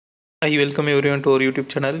I welcome everyone to our YouTube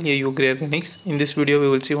channel AAU Organics. In this video, we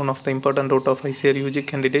will see one of the important route of ICAR UG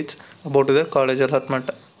candidates about the college allotment.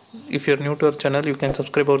 If you are new to our channel, you can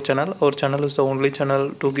subscribe our channel. Our channel is the only channel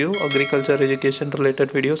to give agriculture education related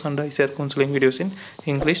videos and ICAR counseling videos in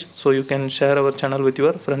English. So you can share our channel with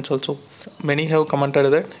your friends also. Many have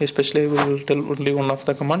commented that, especially we will tell only one of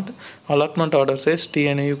the comment. Allotment order says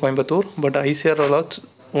TNAU Coimbatore, but ICAR allots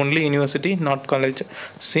only university, not college.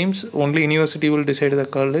 Seems only university will decide the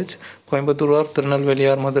college, Coimbatore or Tirunelveli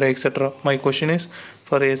or Madurai, etc. My question is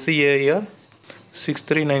for SCAR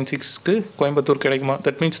 6396 Coimbatore கிடைக்குமா?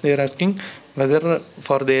 That means they are asking whether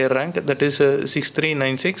for their rank, that is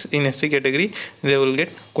 6396 in SC category, they will get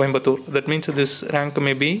Coimbatore. That means this rank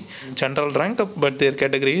may be general rank, but their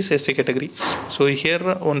category is SC category. So here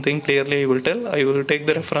one thing clearly I will tell. I will take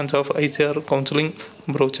the reference of ICAR counseling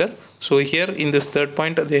brochure. So here in this third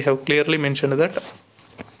point, they have clearly mentioned that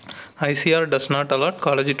ICAR does not allot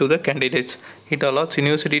college to the candidates. It allots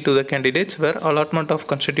university to the candidates where allotment of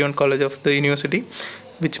constituent college of the university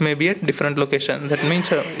which may be at different location. That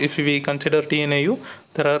means if we consider TNAU,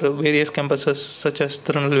 there are various campuses such as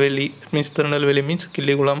Tirunelveli. That means Tirunelveli means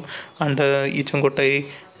Kiligulam and Ichangotai.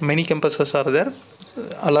 Many campuses are there.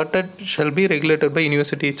 Allotted shall be regulated by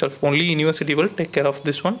university itself. Only university will take care of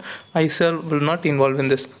this one. ICAR will not involve in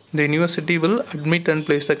this. The university will admit and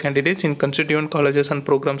place the candidates in constituent colleges and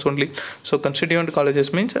programs only. So constituent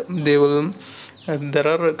colleges means they will there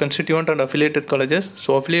are constituent and affiliated colleges.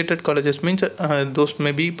 So affiliated colleges means those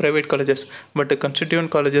may be private colleges, but the constituent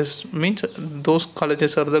colleges means those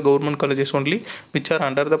colleges are the government colleges only which are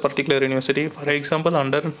under the particular university. For example,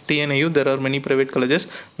 under TNAU there are many private colleges,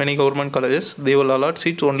 many government colleges. They will allot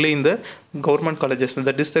seats only in the government colleges,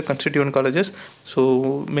 that is the constituent colleges.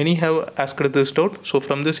 So many have asked this doubt, so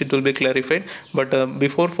from this it will be clarified. But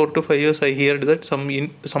before 4 to 5 years I heard that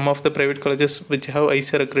some of the private colleges which have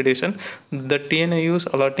ICAR accreditation, the TNAU is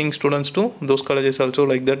allotting students to those colleges also,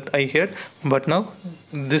 like that I heard. But now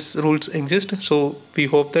these rules exist, so we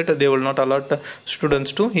hope that they will not allot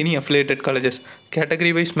students to any affiliated colleges.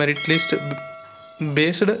 Category wise merit list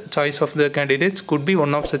based choice of the candidates could be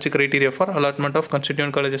one of such criteria for allotment of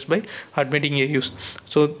constituent colleges by admitting AUs.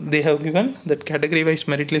 So they have given that category wise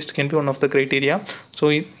merit list can be one of the criteria. So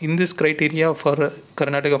in this criteria for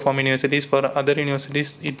Karnataka Farm Universities, for other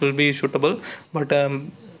universities it will be suitable. But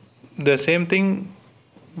the same thing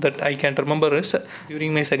that I can remember is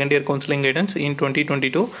during my second year counseling guidance in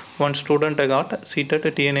 2022, one student got seated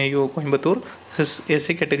at TNAU Coimbatore. His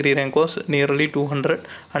SC category rank was nearly 200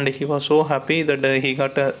 and he was so happy that he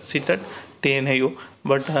got seated TNAU.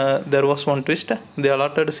 But there was one twist. They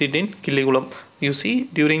allotted seat in Kiligulam. You see,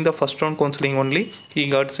 during the first round counseling only, he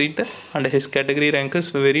got seat and his category rank is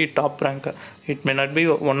very top rank. It may not be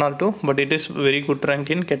 1 or 2, but it is very good rank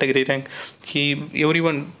in category rank.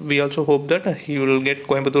 We also hope that he will get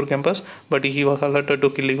Coimbatore campus, but he was allotted to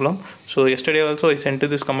Kiligulam. So yesterday also I sent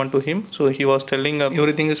this comment to him. So he was telling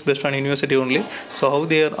everything is based on university only. So how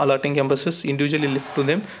they are allotting campuses individually left to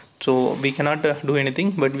them. So we cannot do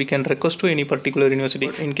anything, but we can request to any particular university.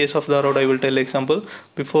 In case of Dharwad, I will tell example.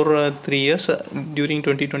 Before 3 years, during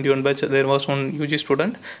 2021 batch, there was one UG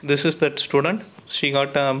student. This is that student. She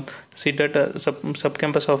got seated sub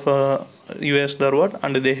campus of US Dharwad,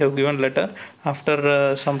 and they have given letter.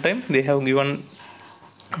 After some time, they have given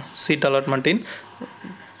seat allotment in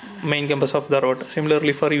main campus of Dharwad.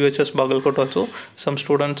 Similarly for UHS Bagalkot also, some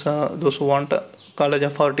students, those who want College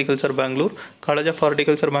of Horticulture Bangalore. College of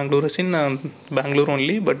Horticulture Bangalore is in Bangalore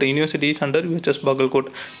only, but the university is under UHS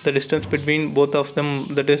Bagalkot. The distance between both of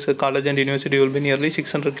them, that is college and university, will be nearly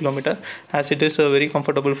 600 km. As it is very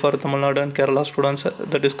comfortable for Tamil Nadu and Kerala students,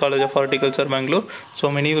 that is College of Horticulture Bangalore.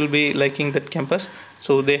 So many will be liking that campus.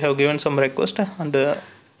 So they have given some request and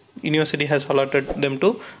university has allotted them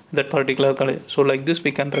to that particular college. So like this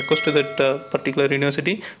we can request to that particular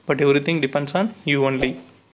university, but everything depends on you only.